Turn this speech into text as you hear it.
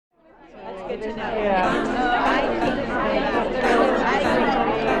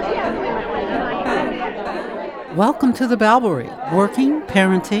Welcome to the Balbury, working,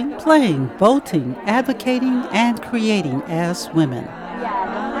 parenting, playing, voting, advocating, and creating as women.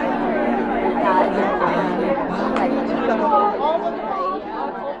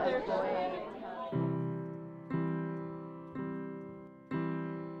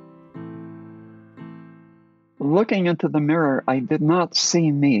 Looking into the mirror, I did not see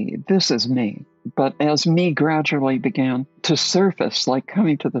me. This is me. But as me gradually began to surface, like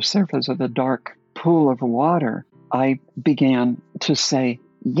coming to the surface of a dark pool of water, I began to say,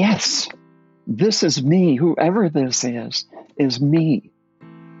 yes, this is me. Whoever this is me.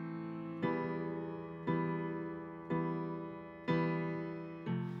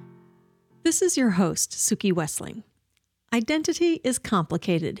 This is your host, Suki Wessling. Identity is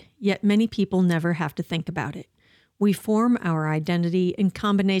complicated, yet many people never have to think about it. We form our identity in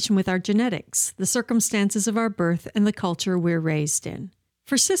combination with our genetics, the circumstances of our birth, and the culture we're raised in.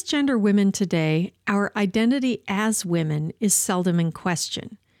 For cisgender women today, our identity as women is seldom in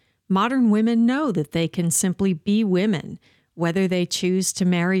question. Modern women know that they can simply be women, whether they choose to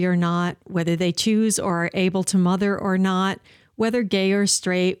marry or not, whether they choose or are able to mother or not, whether gay or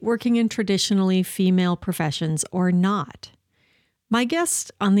straight, working in traditionally female professions or not. My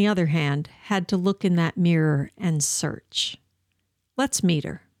guest, on the other hand, had to look in that mirror and search. Let's meet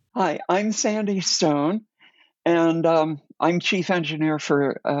her. Hi, I'm Sandy Stone, and I'm chief engineer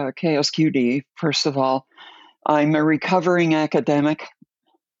for KSQD. First of all, I'm a recovering academic.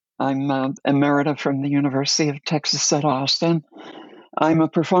 I'm emerita from the University of Texas at Austin. I'm a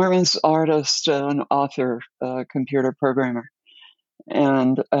performance artist, an author, computer programmer,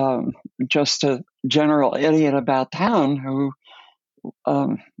 and just a general idiot about town who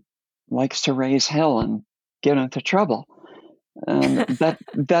likes to raise hell and get into trouble. And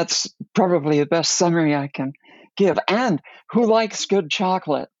that's probably the best summary I can give. And who likes good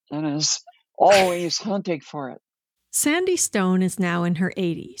chocolate and is always hunting for it. Sandy Stone is now in her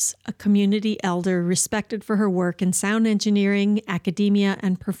 80s, a community elder respected for her work in sound engineering, academia,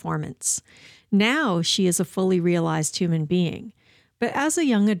 and performance. Now she is a fully realized human being. But as a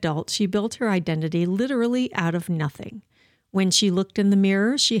young adult, she built her identity literally out of nothing. When she looked in the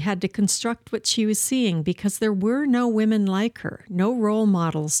mirror, she had to construct what she was seeing because there were no women like her, no role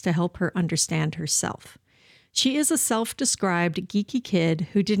models to help her understand herself. She is a self-described geeky kid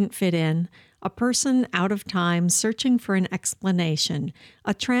who didn't fit in, a person out of time searching for an explanation,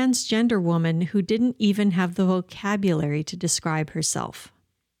 a transgender woman who didn't even have the vocabulary to describe herself.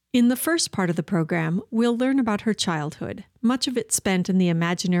 In the first part of the program, we'll learn about her childhood, much of it spent in the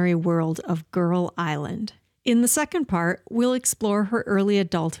imaginary world of Girl Island. In the second part, we'll explore her early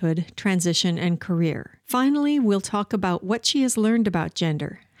adulthood, transition, and career. Finally, we'll talk about what she has learned about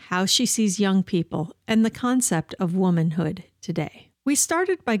gender, how she sees young people, and the concept of womanhood today. We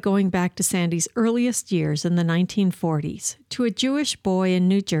started by going back to Sandy's earliest years in the 1940s, to a Jewish boy in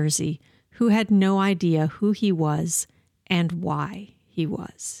New Jersey who had no idea who he was and why he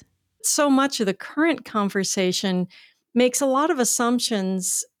was. So much of the current conversation makes a lot of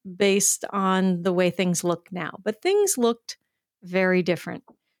assumptions based on the way things look now. But things looked very different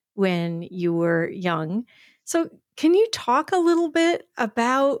when you were young. So can you talk a little bit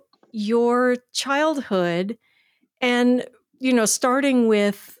about your childhood and, starting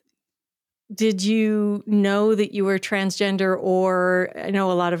with, did you know that you were transgender, or I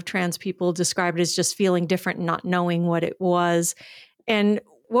know a lot of trans people describe it as just feeling different and not knowing what it was. And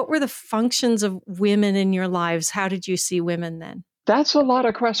what were the functions of women in your lives? How did you see women then? That's a lot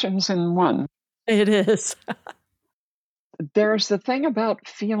of questions in one. It is. There's the thing about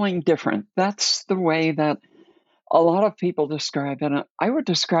feeling different. That's the way that a lot of people describe it. And I would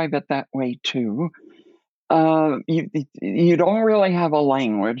describe it that way too. You don't really have a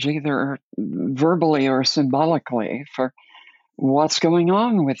language, either verbally or symbolically, for what's going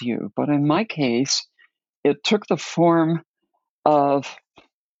on with you. But in my case, it took the form of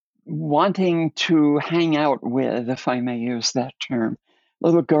wanting to hang out with, if I may use that term,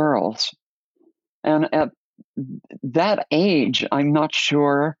 little girls. And at that age, I'm not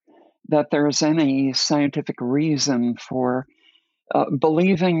sure that there's any scientific reason for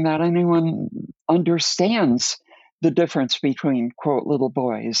believing that anyone understands the difference between, quote, little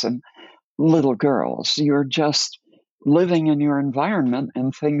boys and little girls. You're just living in your environment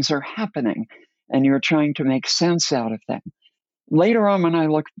and things are happening and you're trying to make sense out of them. Later on, when I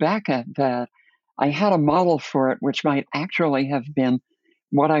look back at that, I had a model for it, which might actually have been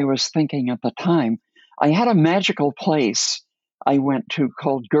what I was thinking at the time. I had a magical place I went to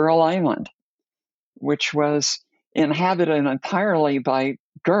called Girl Island, which was inhabited entirely by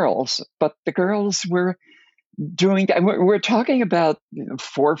girls, but the girls were doing, we're talking about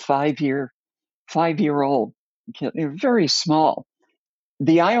 4 or 5-year-old kid, very small.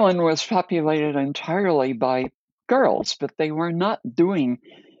 The island was populated entirely by girls, but they were not doing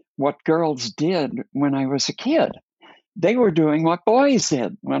what girls did when I was a kid. They were doing what boys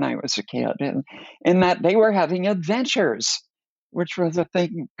did when I was a kid, and in that they were having adventures, which was a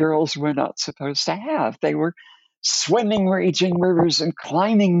thing girls were not supposed to have. They were swimming raging rivers and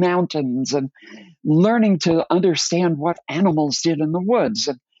climbing mountains and learning to understand what animals did in the woods,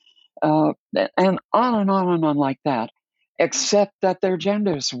 and on and on and on like that, except that their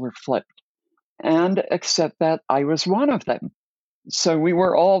genders were flipped, and except that I was one of them. So we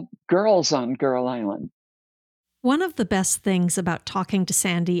were all girls on Girl Island. One of the best things about talking to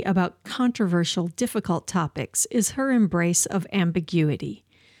Sandy about controversial, difficult topics is her embrace of ambiguity.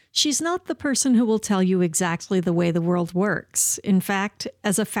 She's not the person who will tell you exactly the way the world works. In fact,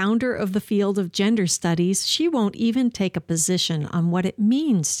 as a founder of the field of gender studies, she won't even take a position on what it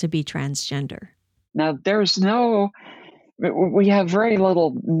means to be transgender. Now, we have very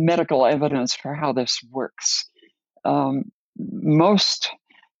little medical evidence for how this works. Most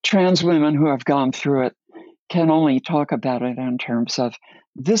trans women who have gone through it can only talk about it in terms of,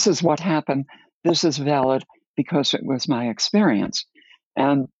 this is what happened, this is valid because it was my experience.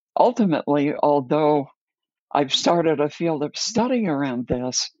 And ultimately, although I've started a field of study around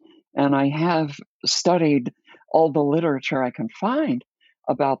this, and I have studied all the literature I can find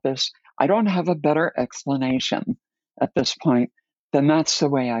about this, I don't have a better explanation at this point than that's the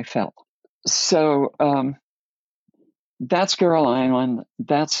way I felt. So that's Girl Island.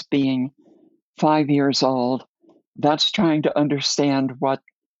 That's being 5 years old. That's trying to understand what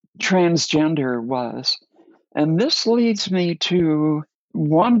transgender was. And this leads me to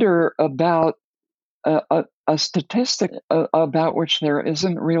wonder about a statistic about which there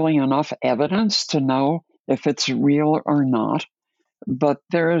isn't really enough evidence to know if it's real or not. But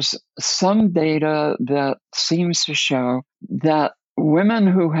there's some data that seems to show that women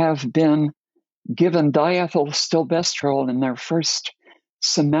who have been given diethylstilbestrol in their first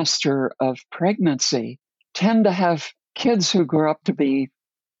semester of pregnancy tend to have kids who grow up to be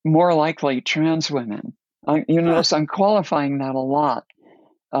more likely trans women. You notice I'm qualifying that a lot.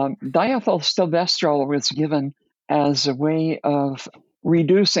 Diethylstilbestrol was given as a way of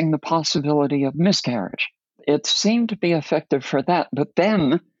reducing the possibility of miscarriage. It seemed to be effective for that, but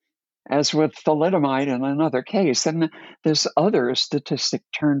then, as with thalidomide in another case, then this other statistic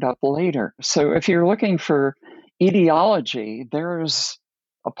turned up later. So if you're looking for etiology, there's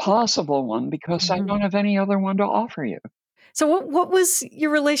a possible one because I don't have any other one to offer you. So what was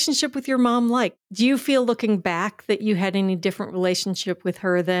your relationship with your mom like? Do you feel, looking back, that you had any different relationship with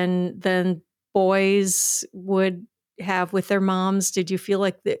her than boys would have with their moms? Did you feel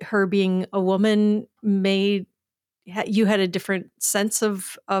like that her being a woman made you had a different sense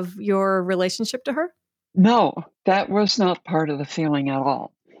of your relationship to her? No, that was not part of the feeling at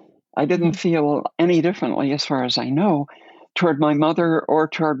all. I didn't feel any differently, as far as I know, toward my mother or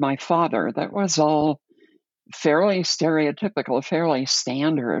toward my father. That was all fairly stereotypical, fairly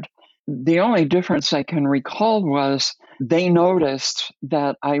standard. The only difference I can recall was they noticed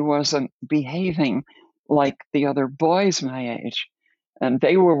that I wasn't behaving like the other boys my age, and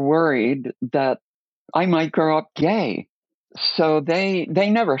they were worried that I might grow up gay. So they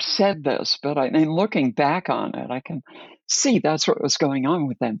never said this, but in looking back on it, I can see that's what was going on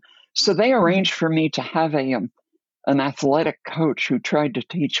with them. So they arranged for me to have an athletic coach who tried to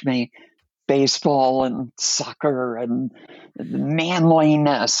teach me baseball and soccer and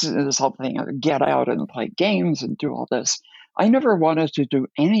manliness, something, get out and play games and do all this. I never wanted to do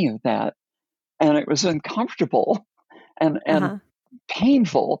any of that, and it was uncomfortable and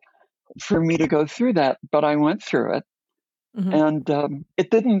painful for me to go through that, but I went through it. And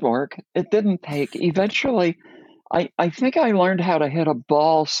it didn't work. It didn't take. Eventually, I think I learned how to hit a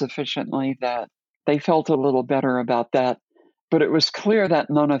ball sufficiently that they felt a little better about that. But it was clear that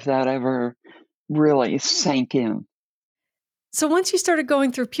none of that ever really sank in. So once you started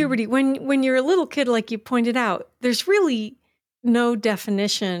going through puberty, when you're a little kid, like you pointed out, there's really no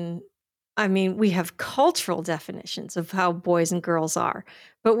definition. I mean, we have cultural definitions of how boys and girls are.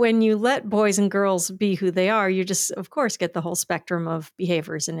 But when you let boys and girls be who they are, you just, of course, get the whole spectrum of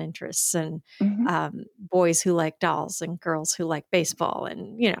behaviors and interests, and boys who like dolls and girls who like baseball.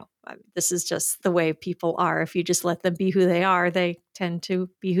 And, this is just the way people are. If you just let them be who they are, they tend to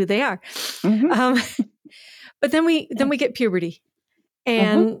be who they are. But then we get puberty.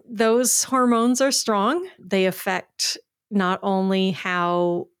 And those hormones are strong. They affect not only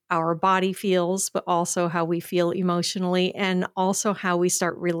how our body feels, but also how we feel emotionally, and also how we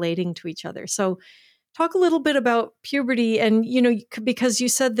start relating to each other. So talk a little bit about puberty, and because you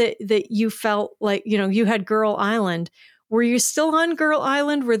said that you felt like you had Girl Island. Were you still on Girl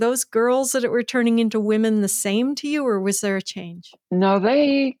Island? Were those girls that were turning into women the same to you, or was there a change? No,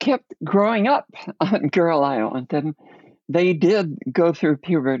 they kept growing up on Girl Island, and they did go through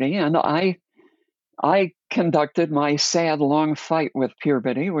puberty, and I conducted my sad long fight with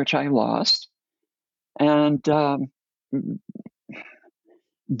puberty, which I lost, and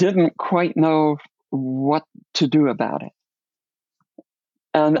didn't quite know what to do about it.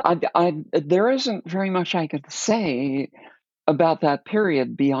 And there isn't very much I could say about that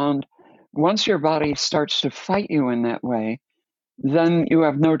period beyond once your body starts to fight you in that way, then you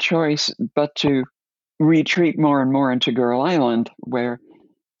have no choice but to retreat more and more into Girl Island, where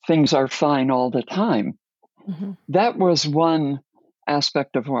things are fine all the time. Mm-hmm. That was one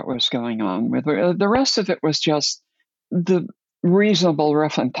aspect of what was going on. With the rest of it was just the reasonable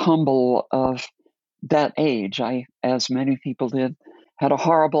rough and tumble of that age. I, as many people did, had a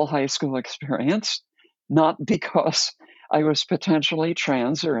horrible high school experience, not because I was potentially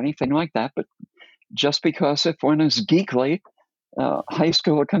trans or anything like that, but just because if one is geekly, high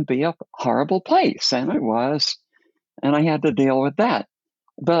school can be a horrible place, and it was, and I had to deal with that.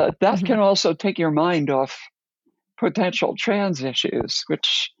 But that Mm-hmm. can also take your mind off potential trans issues,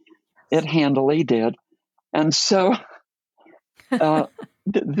 which it handily did. And so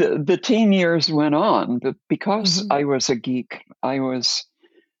the teen years went on, but because Mm-hmm. I was a geek, I was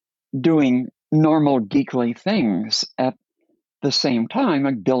doing normal geekly things at the same time,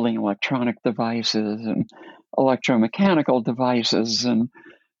 like building electronic devices and electromechanical devices and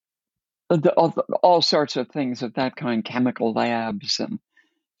all sorts of things of that kind, chemical labs and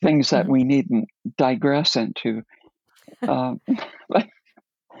things that Mm-hmm. we needn't digress into. But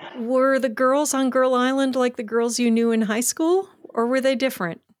Were the girls on Girl Island like the girls you knew in high school, or were they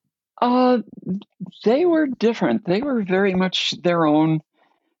different? uh, they were different. They were very much their own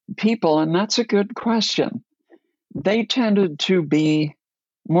people, and that's a good question. They tended to be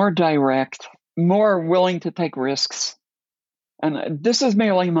more direct, more willing to take risks. And this is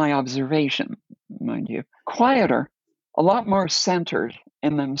merely my observation, mind you. Quieter, a lot more centered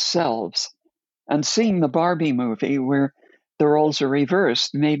in themselves. And seeing the Barbie movie where the roles are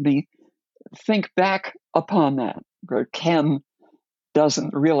reversed made me think back upon that, where Ken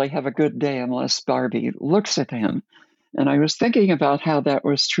doesn't really have a good day unless Barbie looks at him. And I was thinking about how that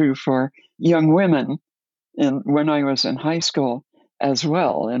was true for young women when I was in high school as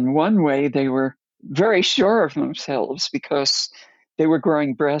well. In one way, they were very sure of themselves because they were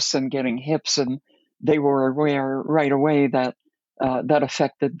growing breasts and getting hips, and they were aware right away that that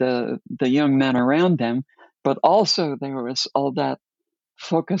affected the young men around them. But also, there was all that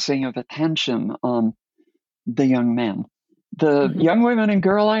focusing of attention on the young men. The Mm-hmm. young women in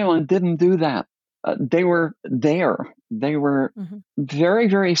Girl Island didn't do that. They were there. They were Mm-hmm. very,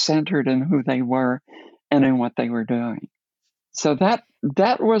 very centered in who they were and in what they were doing. So that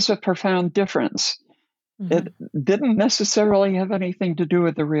was a profound difference. Mm-hmm. It didn't necessarily have anything to do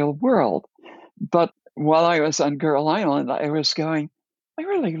with the real world. But while I was on Girl Island, I was going, I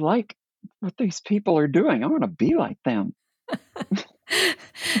really like what these people are doing. I want to be like them.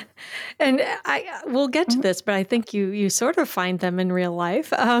 And we'll get to this, but I think you sort of find them in real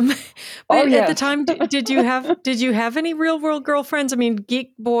life. Oh, But at the yes. time, did you have any real world girlfriends? I mean,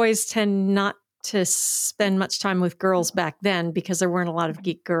 geek boys tend not to spend much time with girls back then because there weren't a lot of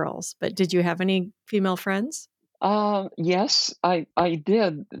geek girls. But did you have any female friends? Yes, I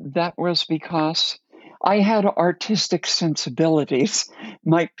did. That was because I had artistic sensibilities,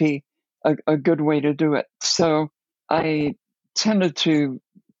 might be a good way to do it. So I tended to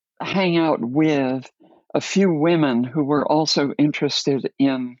hang out with a few women who were also interested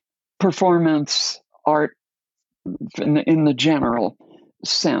in performance art in the general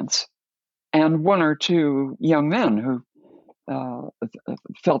sense, and one or two young men who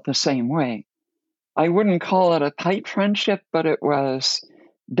felt the same way. I wouldn't call it a tight friendship, but it was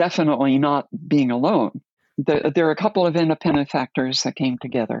definitely not being alone. There are a couple of independent factors that came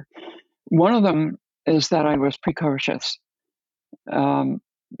together. One of them is that I was precocious, um,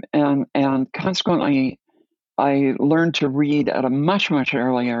 and consequently, I learned to read at a much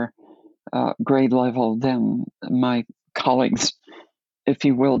earlier grade level than my colleagues, if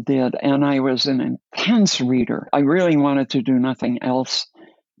you will, did. And I was an intense reader. I really wanted to do nothing else.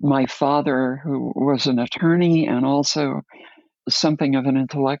 My father, who was an attorney and also something of an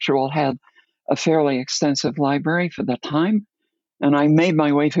intellectual, had a fairly extensive library for the time. And I made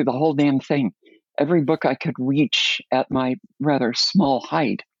my way through the whole damn thing. Every book I could reach at my rather small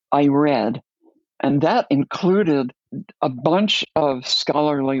height. I read, and that included a bunch of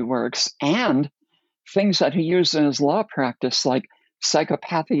scholarly works and things that he used in his law practice, like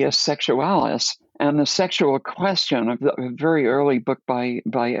Psychopathia Sexualis and The Sexual Question, a very early book by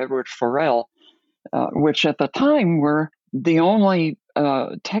Edward Forel, which at the time were the only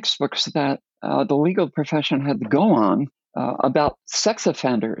textbooks that the legal profession had to go on about sex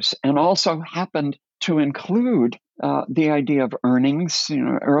offenders, and also happened to include the idea of earnings,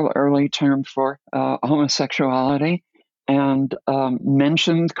 early term for homosexuality, and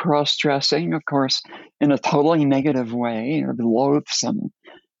mentioned cross-dressing, of course, in a totally negative way,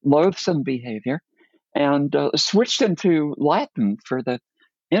 loathsome behavior, and switched into Latin for the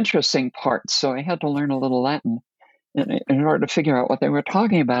interesting parts. So I had to learn a little Latin in order to figure out what they were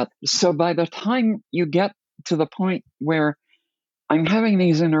talking about. So by the time you get to the point where I'm having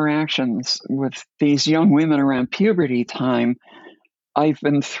these interactions with these young women around puberty time, I've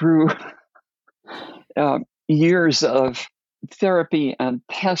been through years of therapy and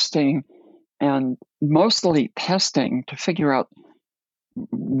testing, and mostly testing to figure out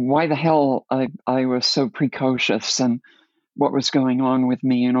why the hell I was so precocious and what was going on with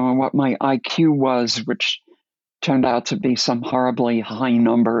me, and what my IQ was, which turned out to be some horribly high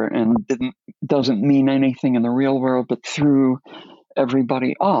number and doesn't mean anything in the real world, but threw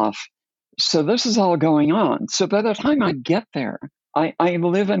everybody off. So this is all going on. So by the time I get there, I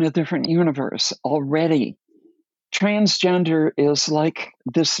live in a different universe already. Transgender is like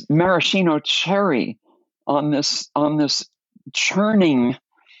this maraschino cherry on this churning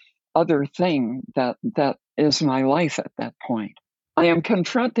other thing that is my life at that point. I am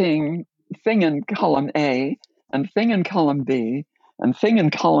confronting thing in column A and thing in column B and thing in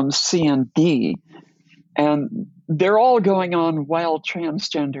column C and D, and they're all going on while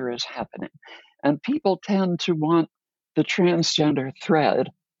transgender is happening. And people tend to want the transgender thread,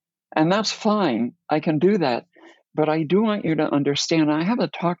 and that's fine. I can do that. But I do want you to understand, I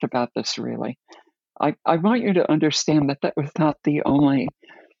haven't talked about this really. I want you to understand that was not the only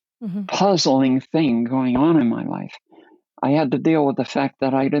puzzling thing going on in my life. I had to deal with the fact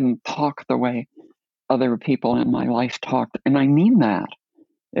that I didn't talk the way other people in my life talked. And I mean that.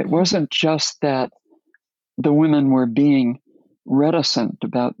 It wasn't just that the women were being reticent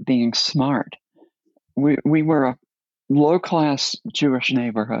about being smart. We were a low-class Jewish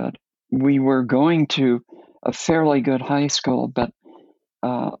neighborhood. We were going to a fairly good high school, but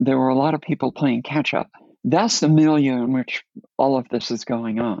there were a lot of people playing catch-up. That's the milieu in which all of this is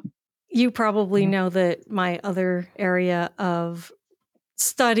going on. You probably know that my other area of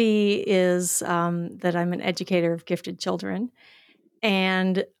study is that I'm an educator of gifted children.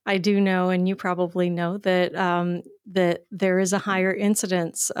 And I do know, and you probably know, that that there is a higher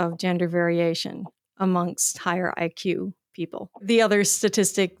incidence of gender variation amongst higher IQ people. The other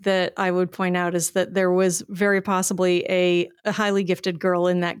statistic that I would point out is that there was very possibly a highly gifted girl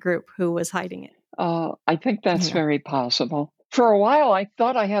in that group who was hiding it. I think that's very possible. For a while, I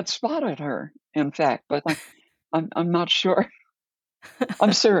thought I had spotted her, in fact, but I'm not sure.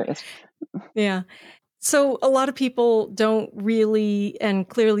 I'm serious. Yeah. So a lot of people don't really, and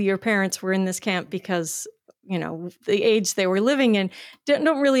clearly your parents were in this camp because, the age they were living in,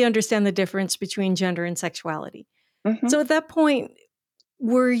 don't really understand the difference between gender and sexuality. So at that point,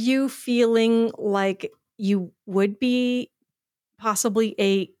 were you feeling like you would be possibly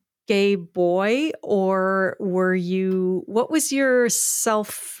a gay boy, or what was your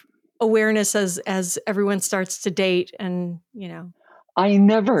self-awareness as everyone starts to date and, I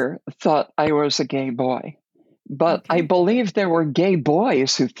never thought I was a gay boy, but I believe there were gay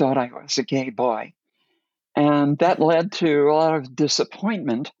boys who thought I was a gay boy. And that led to a lot of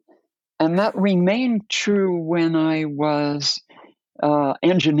disappointment. And that remained true when I was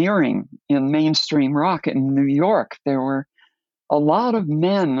engineering in mainstream rock in New York. There were a lot of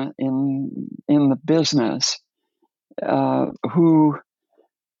men in the business who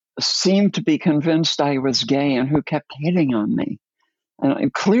seemed to be convinced I was gay and who kept hitting on me.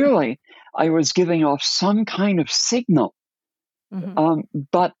 And clearly, I was giving off some kind of signal,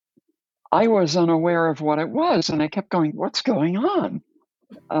 but I was unaware of what it was, and I kept going, "What's going on?"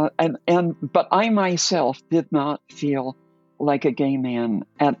 But I myself did not feel like a gay man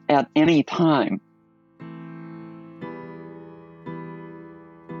at any time.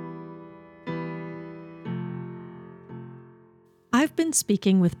 I've been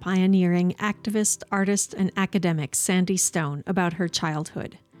speaking with pioneering activist, artist, and academic Sandy Stone about her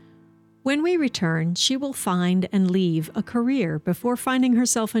childhood. When we return, she will find and leave a career before finding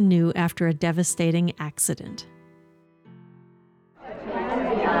herself anew after a devastating accident.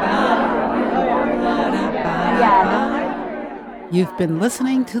 You've been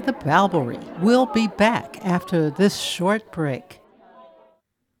listening to The Balberry. We'll be back after this short break.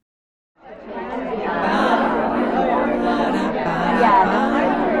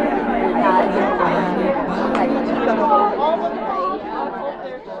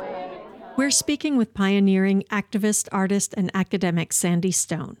 We're speaking with pioneering activist, artist, and academic Sandy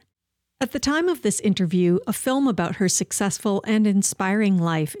Stone. At the time of this interview, a film about her successful and inspiring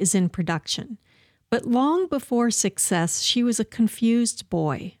life is in production. But long before success, she was a confused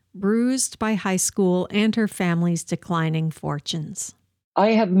boy, bruised by high school and her family's declining fortunes.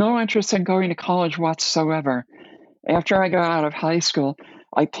 I had no interest in going to college whatsoever. After I got out of high school,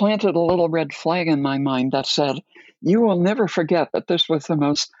 I planted a little red flag in my mind that said, you will never forget that this was the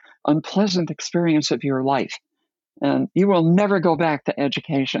most unpleasant experience of your life. And you will never go back to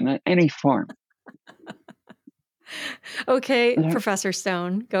education in any form. Okay, Professor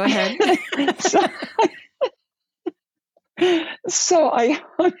Stone, go ahead. so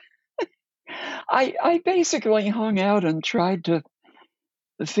I basically hung out and tried to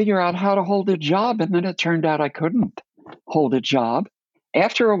figure out how to hold a job, and then it turned out I couldn't hold a job.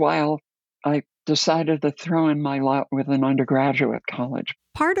 After a while, I decided to throw in my lot with an undergraduate college.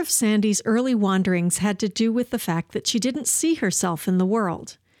 Part of Sandy's early wanderings had to do with the fact that she didn't see herself in the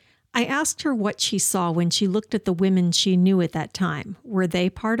world. I asked her what she saw when she looked at the women she knew at that time. Were they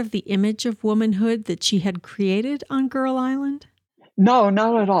part of the image of womanhood that she had created on Girl Island? No,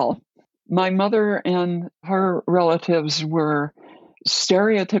 not at all. My mother and her relatives were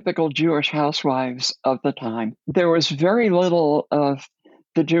stereotypical Jewish housewives of the time. There was very little of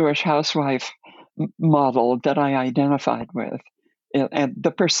the Jewish housewife model that I identified with. And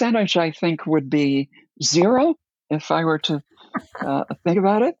the percentage, I think, would be 0 if I were to think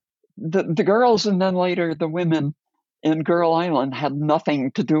about it. The girls and then later the women in Girl Island had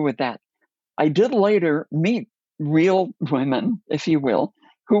nothing to do with that. I did later meet real women, if you will,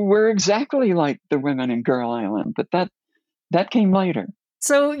 who were exactly like the women in Girl Island, but that came later.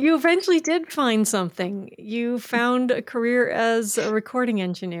 So you eventually did find something. You found a career as a recording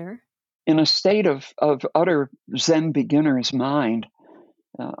engineer. In a state of utter Zen beginner's mind,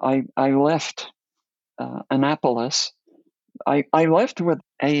 I left Annapolis. I left with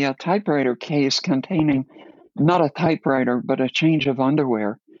a typewriter case containing not a typewriter, but a change of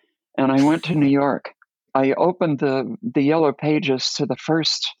underwear. And I went to New York. I opened the yellow pages to the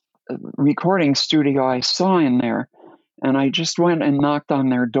first recording studio I saw in there. And I just went and knocked on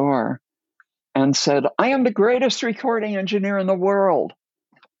their door and said, I am the greatest recording engineer in the world,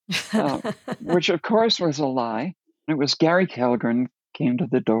 which of course was a lie. It was Gary Kelgren came to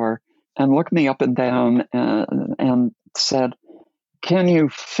the door and looked me up and down and said, can you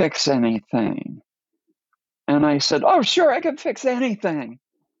fix anything? And I said, oh, sure, I can fix anything,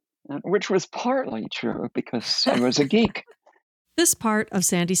 which was partly true because I was a geek. This part of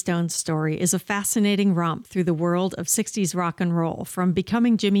Sandy Stone's story is a fascinating romp through the world of 60s rock and roll, from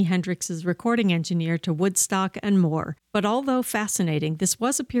becoming Jimi Hendrix's recording engineer to Woodstock and more. But although fascinating, this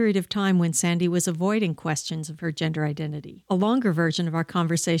was a period of time when Sandy was avoiding questions of her gender identity. A longer version of our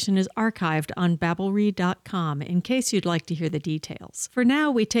conversation is archived on babbelry.com in case you'd like to hear the details. For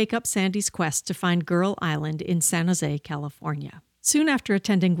now, we take up Sandy's quest to find Girl Island in San Jose, California. Soon after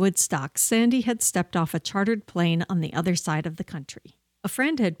attending Woodstock, Sandy had stepped off a chartered plane on the other side of the country. A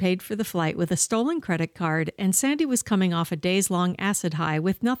friend had paid for the flight with a stolen credit card, and Sandy was coming off a days-long acid high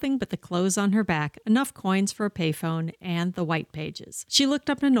with nothing but the clothes on her back, enough coins for a payphone, and the white pages. She looked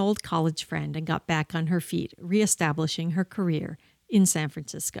up an old college friend and got back on her feet, reestablishing her career in San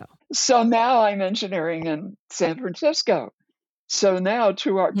Francisco. So now I'm engineering in San Francisco. So now,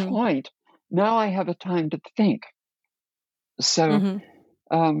 to our point, now I have a time to think. So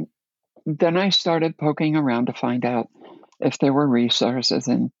then I started poking around to find out if there were resources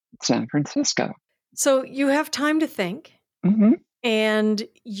in San Francisco. So you have time to think, and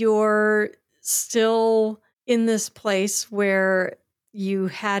you're still in this place where you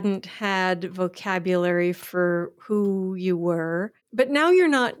hadn't had vocabulary for who you were, but now you're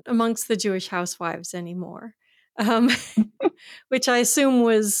not amongst the Jewish housewives anymore, which I assume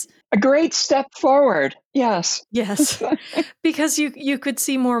was a great step forward. Yes. Yes. Because you could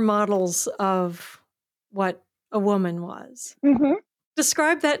see more models of what a woman was.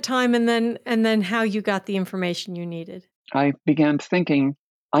 Describe that time and then how you got the information you needed. I began thinking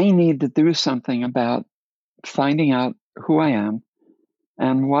I need to do something about finding out who I am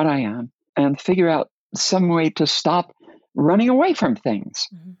and what I am and figure out some way to stop running away from things.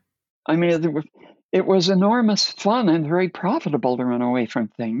 I mean, it was enormous fun and very profitable to run away from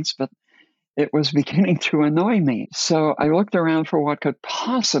things, but it was beginning to annoy me. So I looked around for what could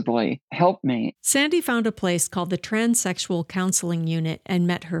possibly help me. Sandy found a place called the Transsexual Counseling Unit and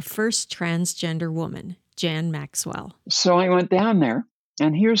met her first transgender woman, Jan Maxwell. So I went down there,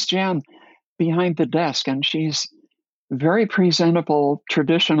 and here's Jan behind the desk, and she's very presentable,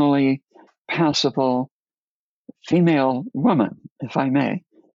 traditionally passable female woman, if I may.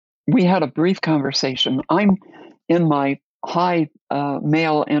 We had a brief conversation. I'm in my high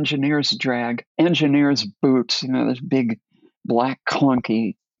male engineer's boots, those big black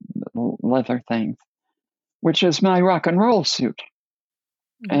clunky leather thing, which is my rock and roll suit.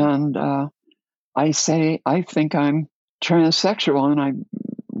 Mm-hmm. And I say, I think I'm transsexual, and I'm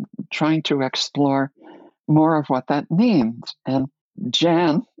trying to explore more of what that means. And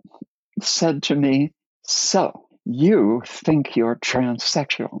Jan said to me, "So you think you're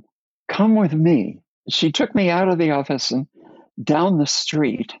transsexual? Come with me." She took me out of the office and down the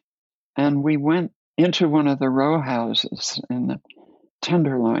street, and we went into one of the row houses in the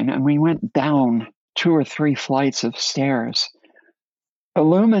Tenderloin, and we went down 2 or 3 flights of stairs,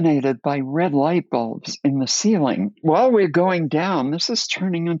 illuminated by red light bulbs in the ceiling. While we're going down, this is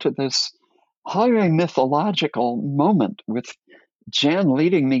turning into this highly mythological moment with Jan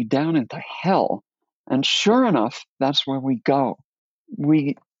leading me down into hell. And sure enough, that's where we go.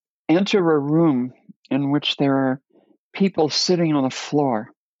 We enter a room in which there are people sitting on the floor.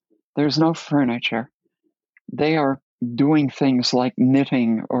 There's no furniture. They are doing things like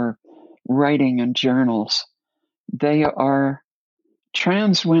knitting or writing in journals. They are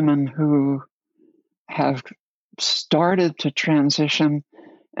trans women who have started to transition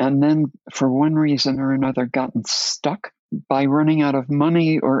and then, for one reason or another, gotten stuck by running out of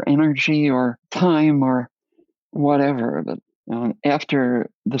money or energy or time or whatever. But after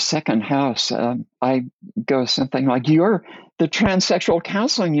the second house, I go something like, "You're the Transsexual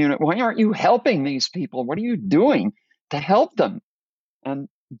Counseling Unit. Why aren't you helping these people? What are you doing to help them?" And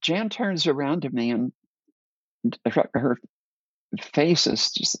Jan turns around to me, and her face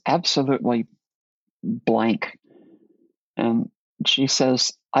is just absolutely blank. And she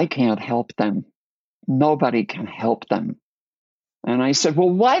says, "I can't help them. Nobody can help them." And I said, "Well,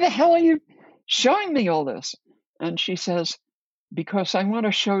 why the hell are you showing me all this?" And she says, "Because I want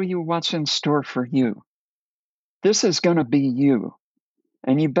to show you what's in store for you. This is going to be you,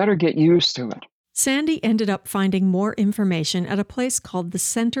 and you better get used to it." Sandy ended up finding more information at a place called the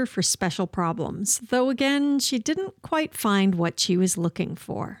Center for Special Problems, though again, she didn't quite find what she was looking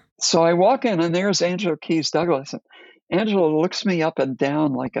for. So I walk in, and there's Angela Keys Douglas. Angela looks me up and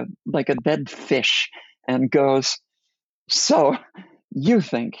down like a dead fish and goes, "So you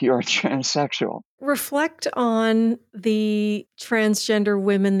think you're transsexual?" Reflect on the transgender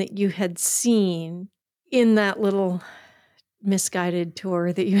women that you had seen in that little misguided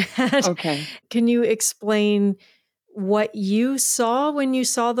tour that you had. Okay. Can you explain what you saw when you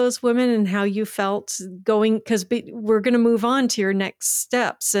saw those women and how you felt going? Because we're going to move on to your next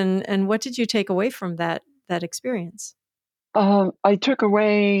steps. And what did you take away from that experience? I took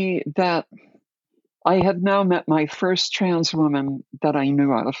away that I had now met my first trans woman that I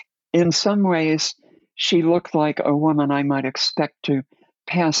knew of. In some ways, she looked like a woman I might expect to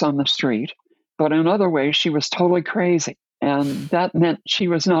pass on the street, but in other ways, she was totally crazy. And that meant she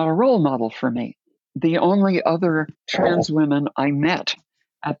was not a role model for me. The only other trans women I met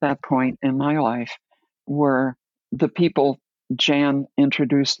at that point in my life were the people Jan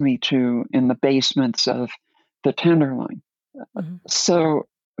introduced me to in the basements of the Tenderloin. Mm-hmm. So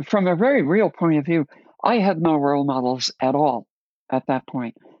from a very real point of view, I had no role models at all at that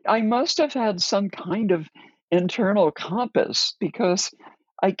point. I must have had some kind of internal compass because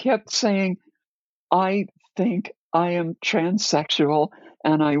I kept saying, "I think I am transsexual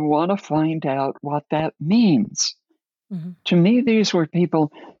and I want to find out what that means." Mm-hmm. To me, these were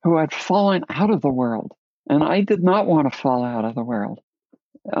people who had fallen out of the world, and I did not want to fall out of the world.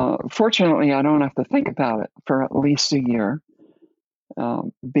 Fortunately, I don't have to think about it for at least a year.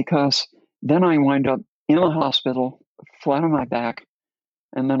 Because then I wind up in a hospital, flat on my back,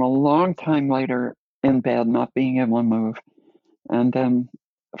 and then a long time later in bed, not being able to move, and then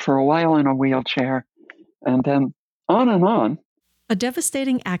for a while in a wheelchair, and then on and on. A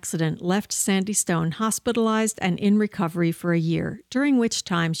devastating accident left Sandy Stone hospitalized and in recovery for a year, during which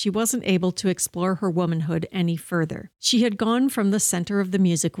time she wasn't able to explore her womanhood any further. She had gone from the center of the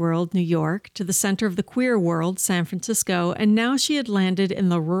music world, New York, to the center of the queer world, San Francisco, and now she had landed in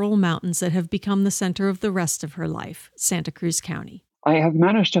the rural mountains that have become the center of the rest of her life, Santa Cruz County. I have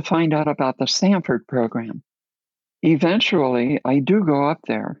managed to find out about the Stanford program. Eventually, I do go up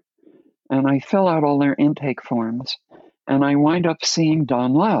there, and I fill out all their intake forms. And I wind up seeing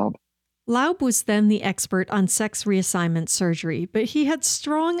Don Laub. Laub was then the expert on sex reassignment surgery, but he had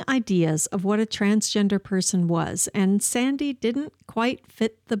strong ideas of what a transgender person was, and Sandy didn't quite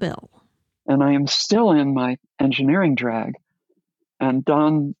fit the bill. And I am still in my engineering drag. And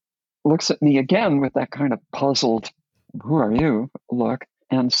Don looks at me again with that kind of puzzled, "Who are you?" look,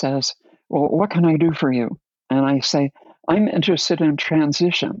 and says, "Well, what can I do for you?" And I say, "I'm interested in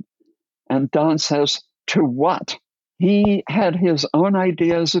transition." And Don says, "To what?" He had his own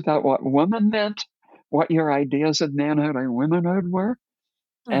ideas about what woman meant, what your ideas of manhood and womanhood were.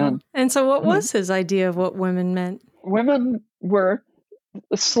 And so what was his idea of what women meant? Women were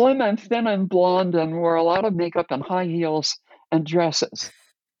slim and thin and blonde and wore a lot of makeup and high heels and dresses.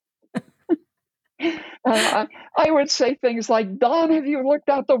 I would say things like, "Don, have you looked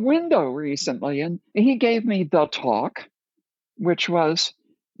out the window recently?" And he gave me the talk, which was,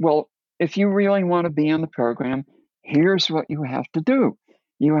 "Well, if you really want to be in the program, here's what you have to do.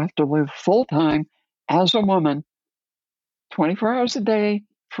 You have to live full time as a woman, 24 hours a day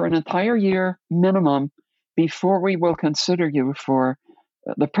for an entire year minimum before we will consider you for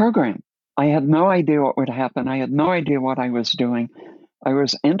the program." I had no idea what would happen. I had no idea what I was doing. I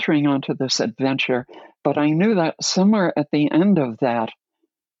was entering onto this adventure, but I knew that somewhere at the end of that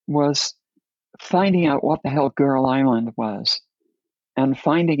was finding out what the hell Girl Island was and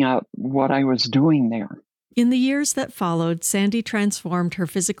finding out what I was doing there. In the years that followed, Sandy transformed her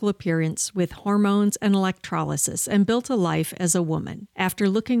physical appearance with hormones and electrolysis and built a life as a woman. After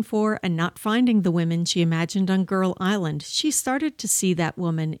looking for and not finding the women she imagined on Girl Island, she started to see that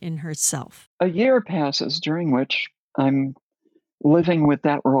woman in herself. A year passes during which I'm living with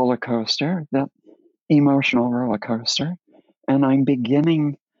that roller coaster, that emotional roller coaster, and I'm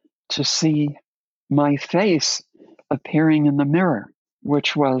beginning to see my face appearing in the mirror,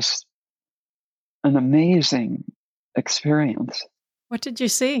 which was an amazing experience. What did you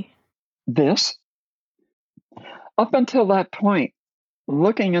see? This. Up until that point,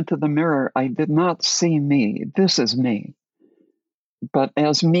 looking into the mirror, I did not see me. This is me. But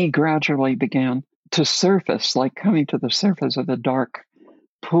as me gradually began to surface, like coming to the surface of a dark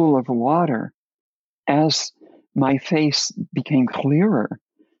pool of water, as my face became clearer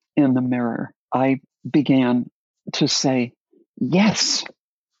in the mirror, I began to say, "Yes,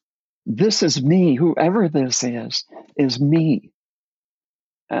 this is me. Whoever this is me."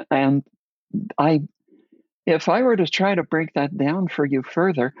 And if I were to try to break that down for you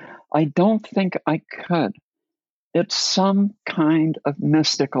further, I don't think I could. It's some kind of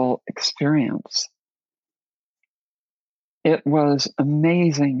mystical experience. It was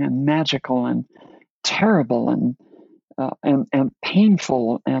amazing and magical and terrible and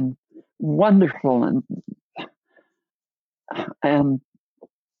painful and wonderful and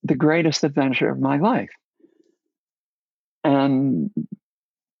the greatest adventure of my life. And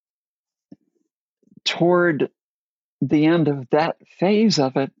toward the end of that phase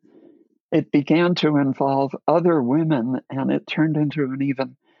of it, it began to involve other women, and it turned into an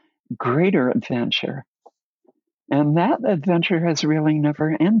even greater adventure. And that adventure has really never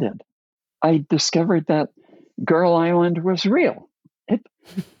ended. I discovered that Girl Island was real.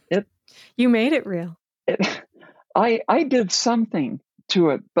 You made it real. I did something to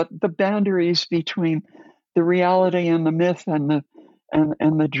it, but the boundaries between the reality and the myth and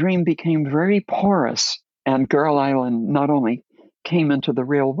the dream became very porous. And Girl Island not only came into the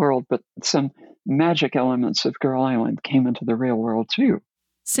real world, but some magic elements of Girl Island came into the real world too.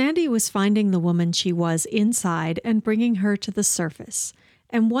 Sandy was finding the woman she was inside and bringing her to the surface.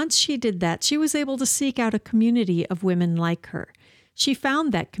 And once she did that, she was able to seek out a community of women like her. She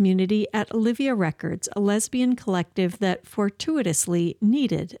found that community at Olivia Records, a lesbian collective that fortuitously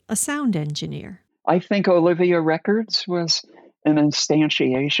needed a sound engineer. I think Olivia Records was an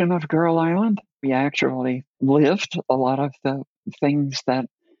instantiation of Girl Island. We actually lived a lot of the things that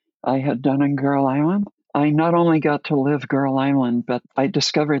I had done in Girl Island. I not only got to live Girl Island, but I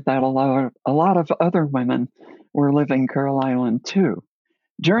discovered that a lot of other women were living Girl Island too.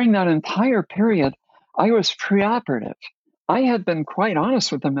 During that entire period, I was preoperative. I had been quite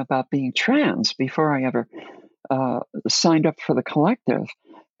honest with them about being trans before I ever signed up for the collective,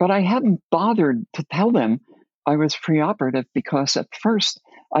 but I hadn't bothered to tell them I was preoperative because at first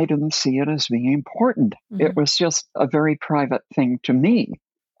I didn't see it as being important. Mm-hmm. It was just a very private thing to me.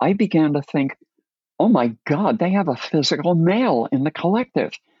 I began to think, oh my God, they have a physical male in the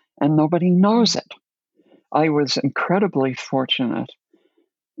collective and nobody knows it. I was incredibly fortunate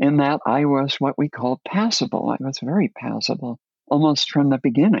in that I was what we call passable. I was very passable almost from the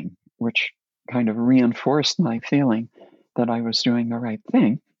beginning, which kind of reinforced my feeling that I was doing the right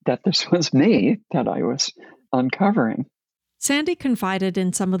thing, that this was me that I was uncovering. Sandy confided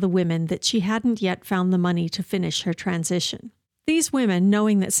in some of the women that she hadn't yet found the money to finish her transition. These women,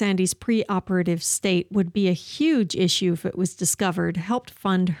 knowing that Sandy's preoperative state would be a huge issue if it was discovered, helped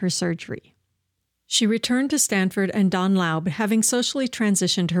fund her surgery. She returned to Stanford and Don Laub, having socially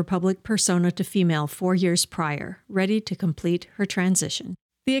transitioned her public persona to female 4 years prior, ready to complete her transition.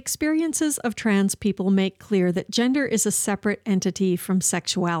 The experiences of trans people make clear that gender is a separate entity from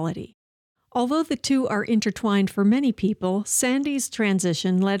sexuality. Although the two are intertwined for many people, Sandy's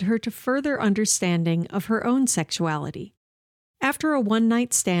transition led her to further understanding of her own sexuality. After a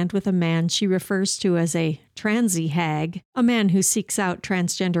one-night stand with a man she refers to as a transy hag, a man who seeks out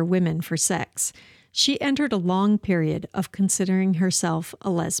transgender women for sex, she entered a long period of considering herself a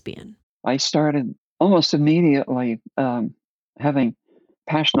lesbian. I started almost immediately having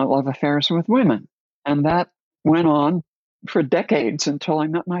passionate love affairs with women, and that went on for decades until I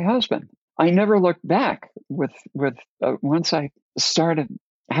met my husband. I never looked back with once I started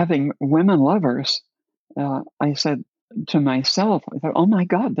having women lovers. I said to myself, I thought, oh my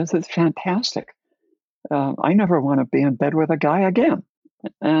God, this is fantastic. I never want to be in bed with a guy again.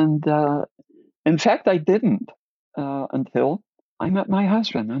 And in fact, I didn't until I met my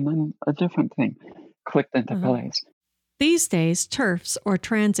husband, and then a different thing clicked into place. These days, TERFs, or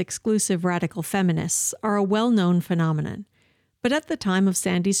trans-exclusive radical feminists, are a well-known phenomenon. But at the time of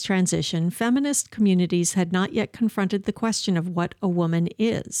Sandy's transition, feminist communities had not yet confronted the question of what a woman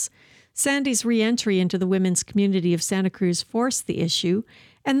is. Sandy's re-entry into the women's community of Santa Cruz forced the issue,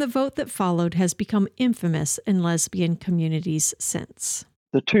 and the vote that followed has become infamous in lesbian communities since.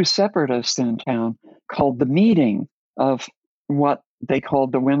 The two separatists in town called the meeting of what they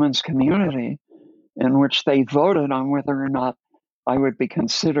called the women's community, in which they voted on whether or not I would be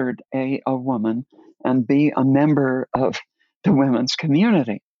considered a woman and be a member of the women's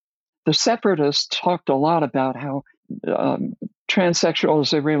community. The separatists talked a lot about how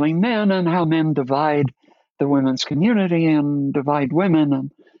transsexuals are really men and how men divide the women's community and divide women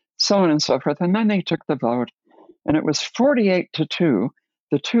and so on and so forth. And then they took the vote, and it was 48-2,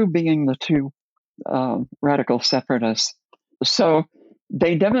 the two being the two radical separatists. So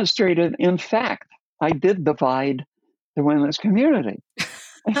they demonstrated, in fact, I did divide the women's community.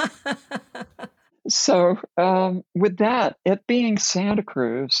 So with that, it being Santa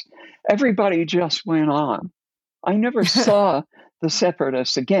Cruz, everybody just went on. I never saw the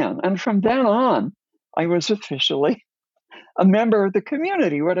separatists again. And from then on, I was officially a member of the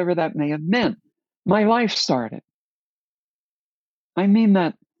community, whatever that may have meant. My life started. I mean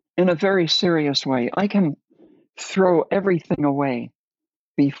that in a very serious way. I can throw everything away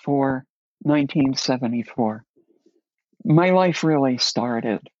before 1974. My life really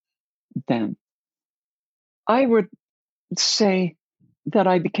started then. I would say that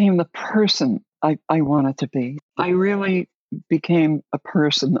I became the person I wanted to be. I really became a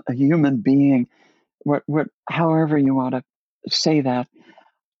person, a human being, however you want to say that,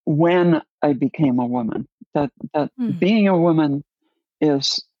 when I became a woman. That being a woman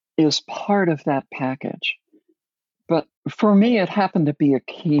is part of that package. But for me, it happened to be a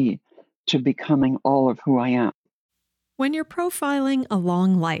key to becoming all of who I am. When you're profiling a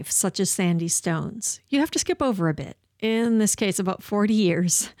long life, such as Sandy Stone's, you have to skip over a bit. In this case, about 40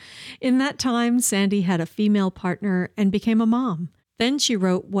 years. In that time, Sandy had a female partner and became a mom. Then she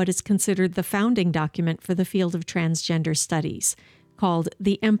wrote what is considered the founding document for the field of transgender studies, called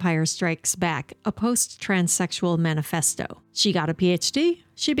The Empire Strikes Back, a post-transsexual manifesto. She got a PhD.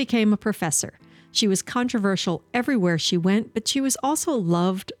 She became a professor. She was controversial everywhere she went, but she was also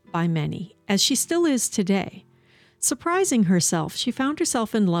loved by many, as she still is today. Surprising herself, she found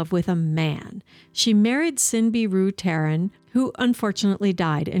herself in love with a man. She married Sinbi Rue Taryn, who unfortunately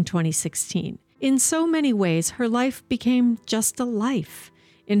died in 2016. In so many ways, her life became just a life.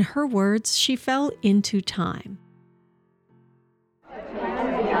 In her words, she fell into time.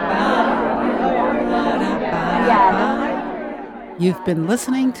 You've been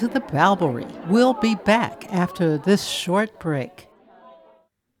listening to The Balbery. We'll be back after this short break.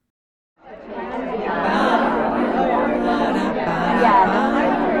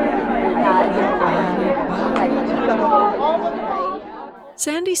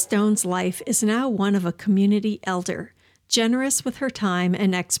 Sandy Stone's life is now one of a community elder, generous with her time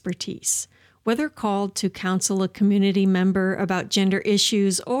and expertise. Whether called to counsel a community member about gender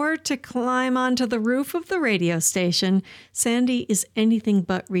issues or to climb onto the roof of the radio station, Sandy is anything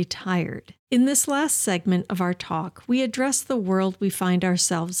but retired. In this last segment of our talk, we address the world we find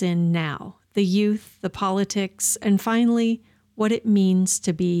ourselves in now, the youth, the politics, and finally, what it means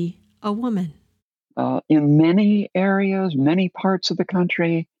to be a woman. In many areas, many parts of the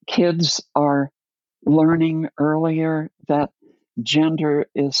country, kids are learning earlier that gender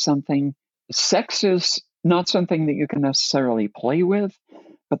is sex is not something that you can necessarily play with,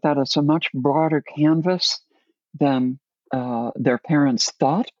 but that it's a much broader canvas than their parents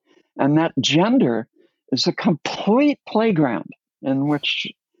thought, and that gender is a complete playground in which,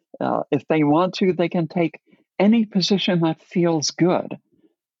 if they want to, they can take any position that feels good.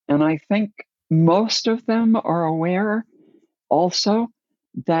 And I think most of them are aware also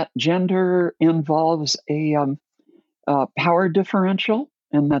that gender involves a power differential,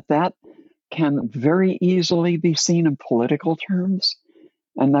 and that can very easily be seen in political terms,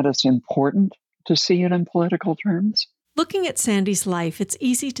 and that it's important to see it in political terms. Looking at Sandy's life, it's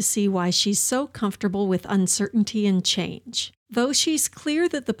easy to see why she's so comfortable with uncertainty and change. Though she's clear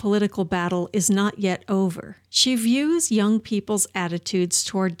that the political battle is not yet over, she views young people's attitudes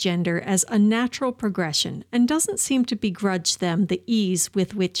toward gender as a natural progression and doesn't seem to begrudge them the ease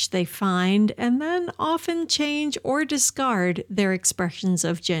with which they find and then often change or discard their expressions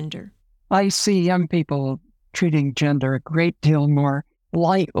of gender. I see young people treating gender a great deal more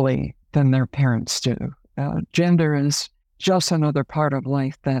lightly than their parents do. Gender is just another part of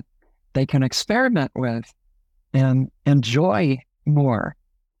life that they can experiment with and enjoy more.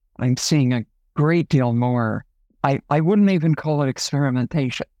 I'm seeing a great deal more. I wouldn't even call it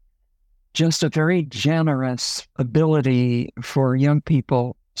experimentation, just a very generous ability for young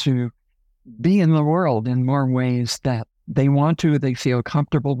people to be in the world in more ways that they want to, they feel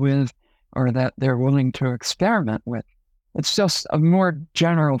comfortable with, or that they're willing to experiment with. It's just a more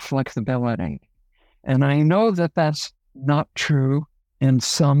general flexibility. And I know that that's not true in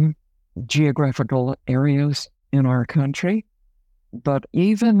some geographical areas in our country, but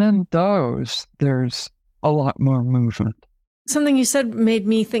even in those, there's a lot more movement. Something you said made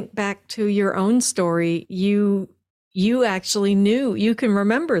me think back to your own story. You actually knew, you can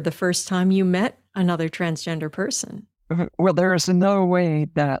remember the first time you met another transgender person. Well, there is no way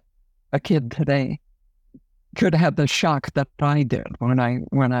that a kid today could have the shock that I did when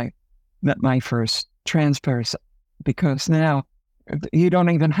I met my first trans person, because now you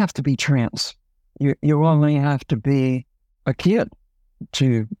don't even have to be trans. You only have to be a kid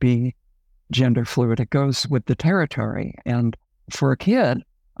to be gender fluid. It goes with the territory. And for a kid,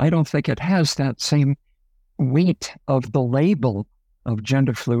 I don't think it has that same weight of the label of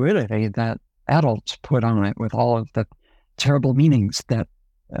gender fluidity that adults put on it, with all of the terrible meanings that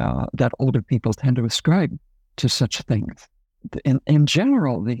older people tend to ascribe to such things. In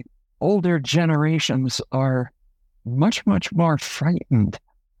general, the older generations are much, much more frightened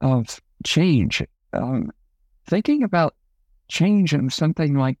of change. Thinking about change in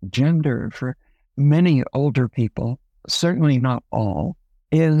something like gender for many older people, certainly not all,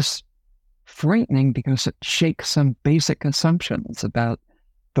 is frightening because it shakes some basic assumptions about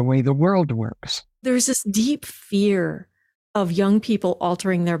the way the world works. There's this deep fear of young people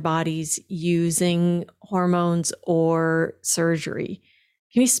altering their bodies using hormones or surgery.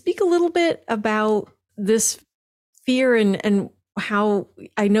 Can you speak a little bit about this fear and how,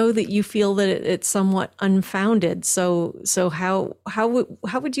 I know that you feel that it's somewhat unfounded. So how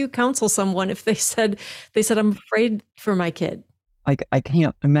would you counsel someone if they said I'm afraid for my kid? I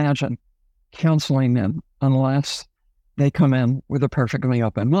can't imagine counseling them unless they come in with a perfectly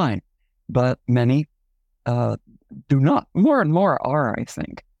open mind. But many do not. More and more are, I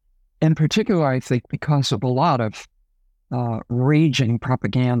think. In particular, I think because of a lot of raging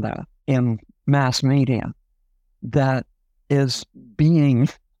propaganda in mass media that is being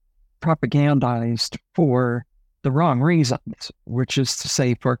propagandized for the wrong reasons, which is to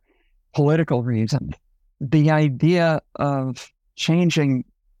say for political reasons. The idea of changing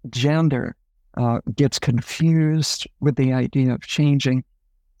gender gets confused with the idea of changing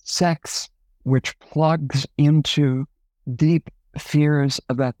sex, which plugs into deep fears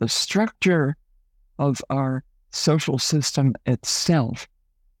about the structure of our social system itself.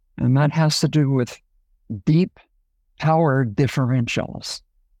 And that has to do with deep power differentials.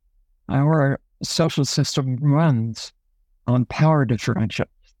 Our social system runs on power differentials.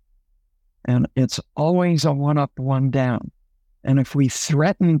 And it's always a one up, one down. And if we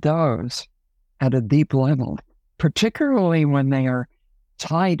threaten those at a deep level, particularly when they are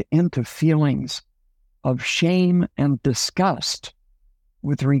tied into feelings of shame and disgust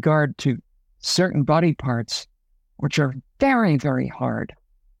with regard to certain body parts, which are very, very hard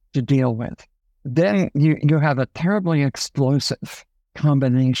to deal with, then you have a terribly explosive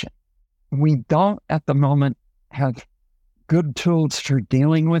combination. We don't at the moment have good tools for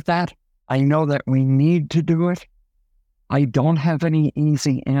dealing with that. I know that we need to do it. I don't have any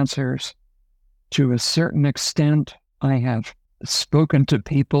easy answers. To a certain extent, I have spoken to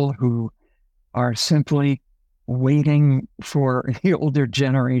people who are simply waiting for the older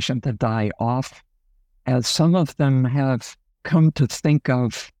generation to die off, as some of them have come to think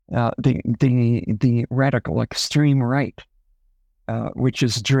of the radical extreme right, which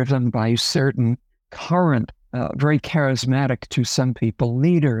is driven by certain current, very charismatic to some people,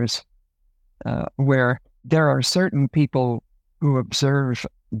 leaders, where there are certain people who observe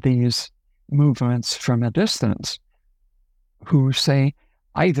these movements from a distance who say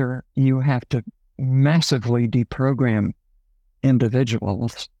either you have to massively deprogram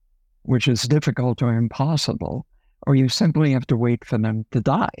individuals, which is difficult or impossible, or you simply have to wait for them to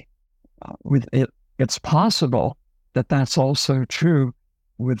die. It's possible that that's also true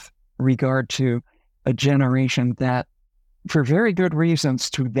with regard to a generation that, for very good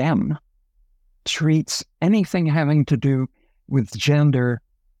reasons to them, treats anything having to do with gender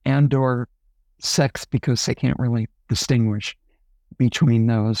and or sex, because they can't really distinguish between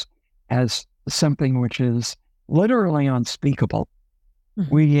those, as something which is literally unspeakable.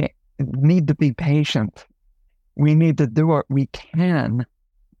 Mm-hmm. We need to be patient. We need to do what we can,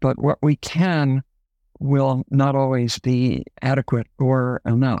 but what we can will not always be adequate or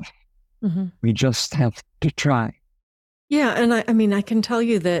enough. Mm-hmm. We just have to try. Yeah, and I mean, I can tell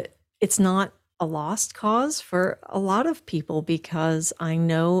you that it's not a lost cause for a lot of people, because I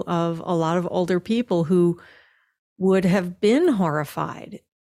know of a lot of older people who would have been horrified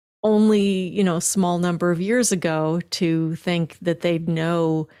only, a small number of years ago to think that they'd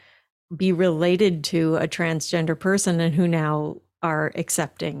be related to a transgender person, and who now are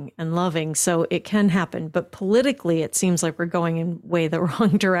accepting and loving. So it can happen. But politically, it seems like we're going in way the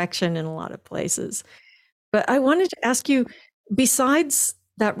wrong direction in a lot of places. But I wanted to ask you, besides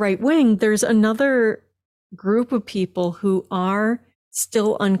that right wing, there's another group of people who are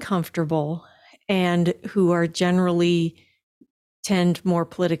still uncomfortable and who are generally tend more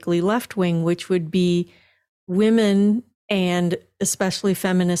politically left wing, which would be women, and especially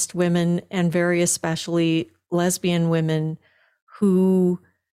feminist women, and very especially lesbian women, who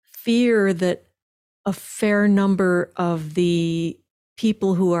fear that a fair number of the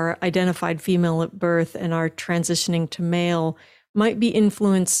people who are identified female at birth and are transitioning to male might be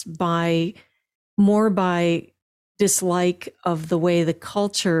influenced more by dislike of the way the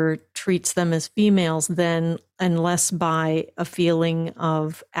culture treats them as females and less by a feeling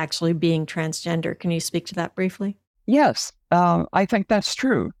of actually being transgender. Can you speak to that briefly? Yes, I think that's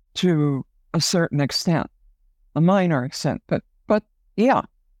true to a certain extent, a minor extent, but yeah.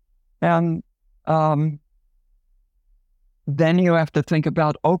 And then you have to think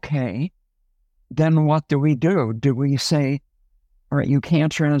about, okay, then what do we do? Do we say, all right, you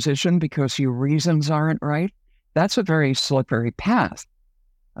can't transition because your reasons aren't right? That's a very slippery path.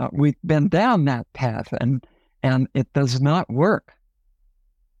 We've been down that path, and it does not work.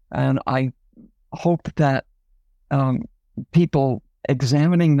 And I hope that people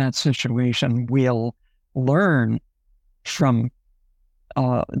examining that situation will learn from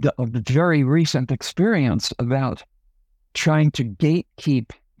the very recent experience about trying to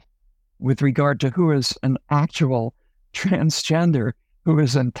gatekeep with regard to who is an actual transgender, who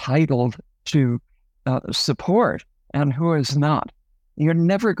is entitled to support, and who is not. You're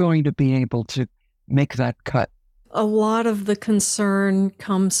never going to be able to make that cut. A lot of the concern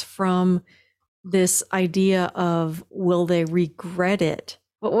comes from this idea of, will they regret it?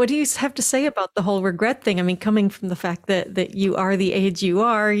 What do you have to say about the whole regret thing? I mean, coming from the fact that you are the age you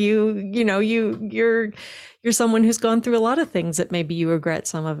are, you're someone who's gone through a lot of things that maybe you regret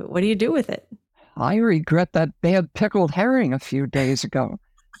some of it. What do you do with it? I regret that bad pickled herring a few days ago.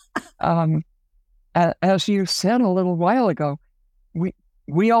 As you said a little while ago,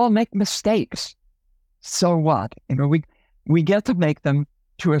 we all make mistakes. So what? We get to make them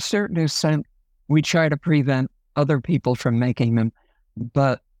to a certain extent. We try to prevent other people from making them.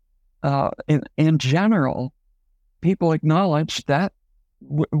 But in general, people acknowledge that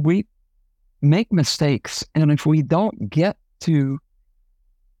we make mistakes. And if we don't get to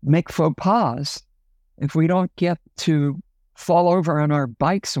make faux pas, if we don't get to fall over on our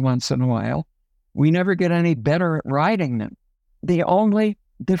bikes once in a while, we never get any better at riding them. The only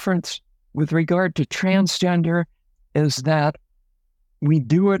difference with regard to transgender is that we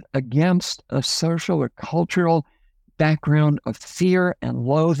do it against a social or cultural background of fear and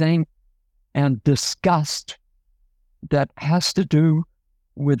loathing and disgust that has to do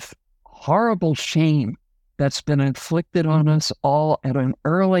with horrible shame that's been inflicted on us all at an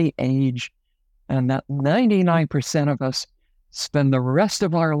early age, and that 99% of us spend the rest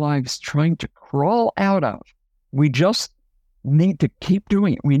of our lives trying to crawl out of. We just need to keep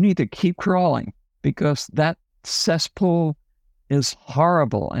doing it. We need to keep crawling, because that cesspool is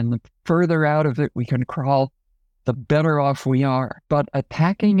horrible, and the further out of it we can crawl, the better off we are. But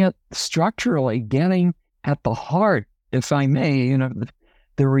attacking it structurally, getting at the heart, if I may,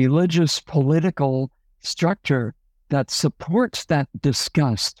 the religious political structure that supports that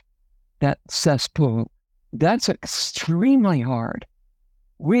disgust, that cesspool, that's extremely hard.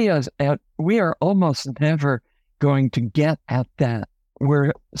 We are almost never going to get at that.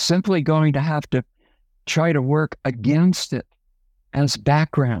 We're simply going to have to try to work against it as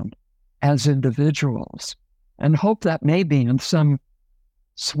background, as individuals, and hope that maybe in some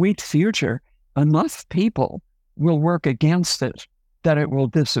sweet future, enough people will work against it that it will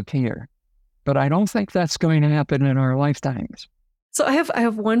disappear. But I don't think that's going to happen in our lifetimes. So I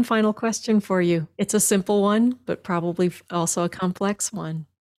have one final question for you. It's a simple one, but probably also a complex one.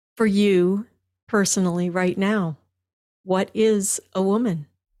 For you personally right now, what is a woman?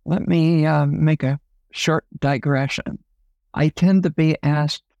 Let me make a short digression. I tend to be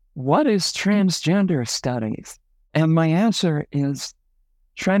asked, what is transgender studies? And my answer is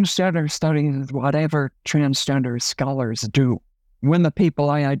transgender studies is whatever transgender scholars do. When the people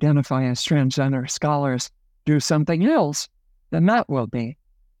I identify as transgender scholars do something else, then that will be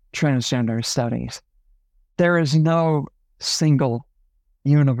transgender studies. There is no single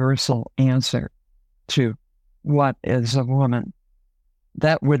universal answer to what is a woman.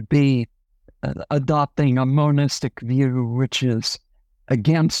 That would be adopting a monistic view, which is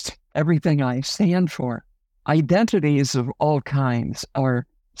against everything I stand for. Identities of all kinds are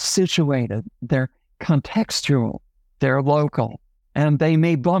situated, they're contextual, they're local, and they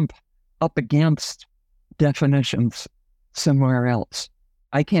may bump up against definitions somewhere else.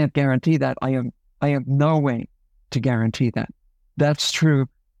 I can't guarantee that. I have no way to guarantee that. That's true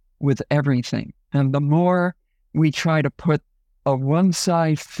with everything. And the more we try to put a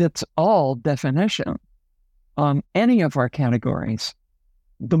one-size-fits-all definition on any of our categories,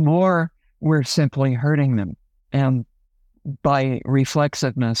 the more we're simply hurting them, and by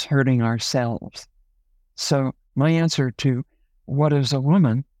reflexiveness, hurting ourselves. So my answer to what is a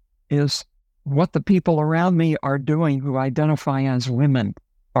woman is what the people around me are doing who identify as women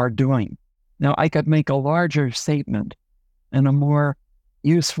are doing. Now, I could make a larger statement and a more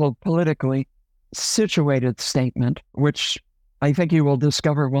useful, politically situated statement, which I think you will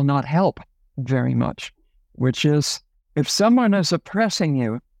discover will not help very much, which is, if someone is oppressing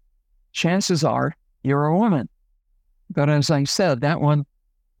you, chances are you're a woman. But as I said, that one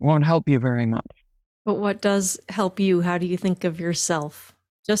won't help you very much. But what does help you? How do you think of yourself?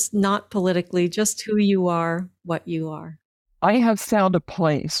 Just not politically, just who you are, what you are. I have found a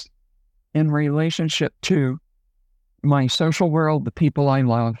place in relationship to my social world, the people I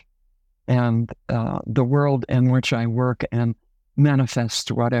love, and the world in which I work and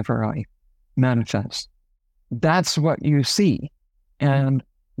manifest whatever I manifest. That's what you see. And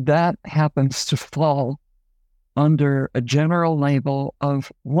that happens to fall under a general label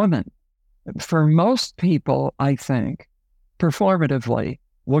of woman. For most people, I think, performatively,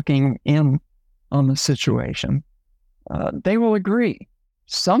 looking in on the situation, they will agree.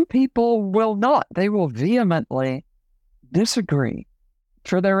 Some people will not. They will vehemently disagree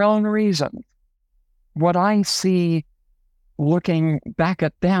for their own reasons. What I see looking back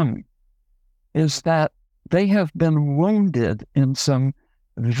at them is that they have been wounded in some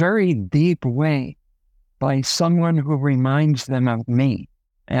very deep way by someone who reminds them of me.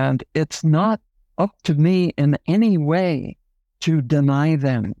 And it's not up to me in any way to deny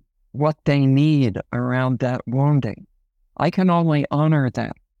them what they need around that wounding. I can only honor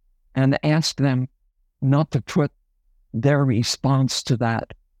that and ask them not to put their response to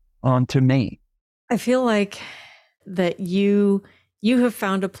that onto me. I feel like that you have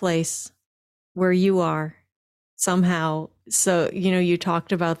found a place where you are somehow. So, you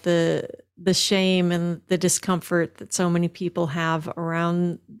talked about the shame and the discomfort that so many people have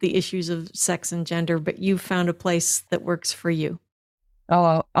around the issues of sex and gender, but you've found a place that works for you.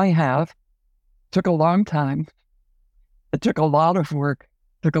 Oh, I have. It took a long time. It took a lot of work,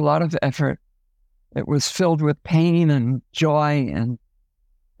 took a lot of effort. It was filled with pain and joy and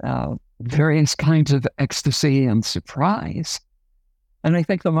various kinds of ecstasy and surprise. And I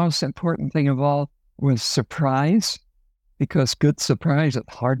think the most important thing of all was surprise, because good surprise is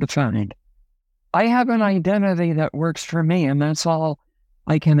hard to find. I have an identity that works for me, and that's all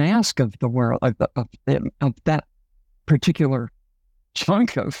I can ask of the world, of that particular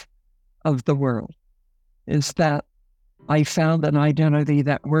chunk of the world, is that I found an identity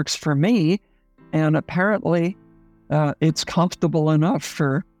that works for me, and apparently it's comfortable enough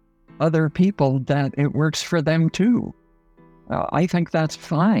for other people that it works for them too. I think that's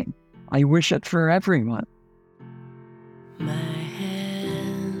fine. I wish it for everyone. My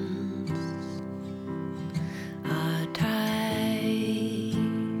hands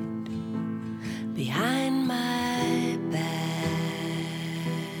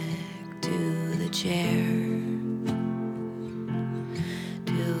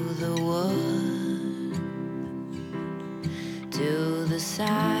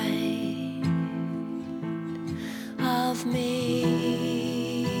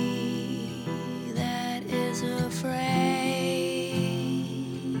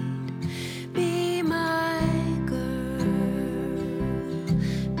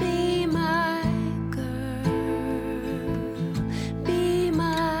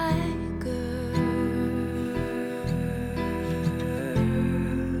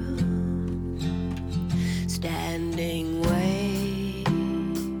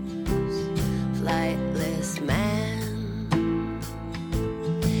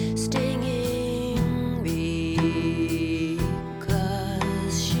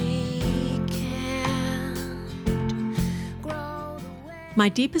My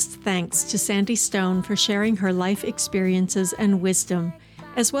deepest thanks to Sandy Stone for sharing her life experiences and wisdom,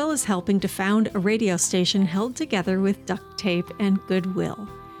 as well as helping to found a radio station held together with duct tape and goodwill.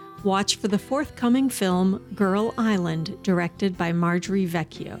 Watch for the forthcoming film Girl Island, directed by Marjorie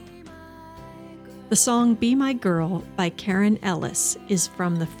Vecchio. The song Be My Girl by Karen Ellis is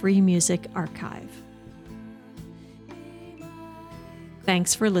from the Free Music Archive.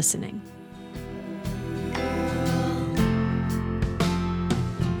 Thanks for listening.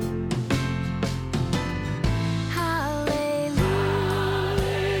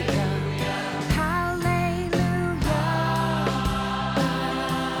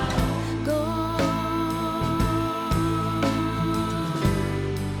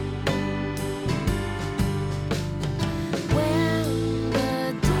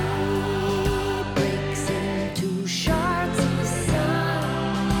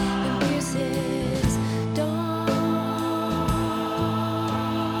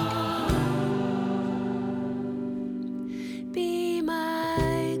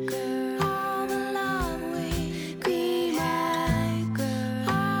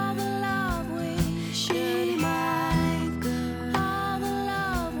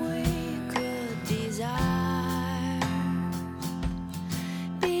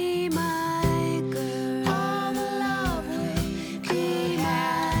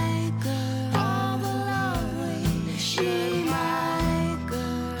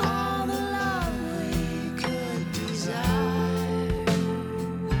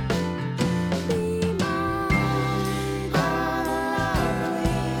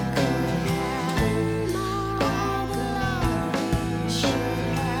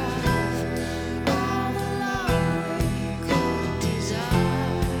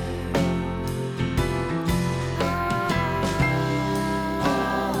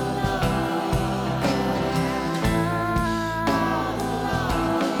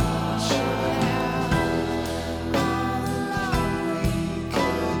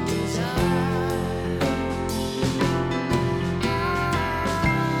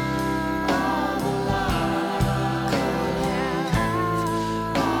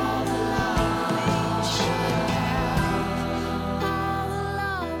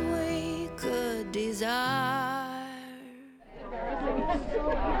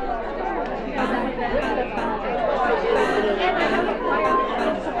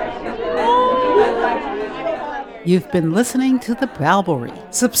 You've been listening to The Balbory.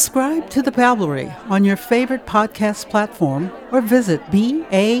 Subscribe to The Balbory on your favorite podcast platform or visit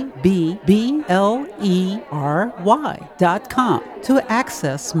BABBLERY.com to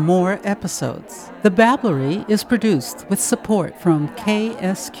access more episodes. The Balbory is produced with support from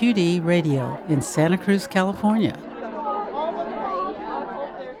KSQD Radio in Santa Cruz, California.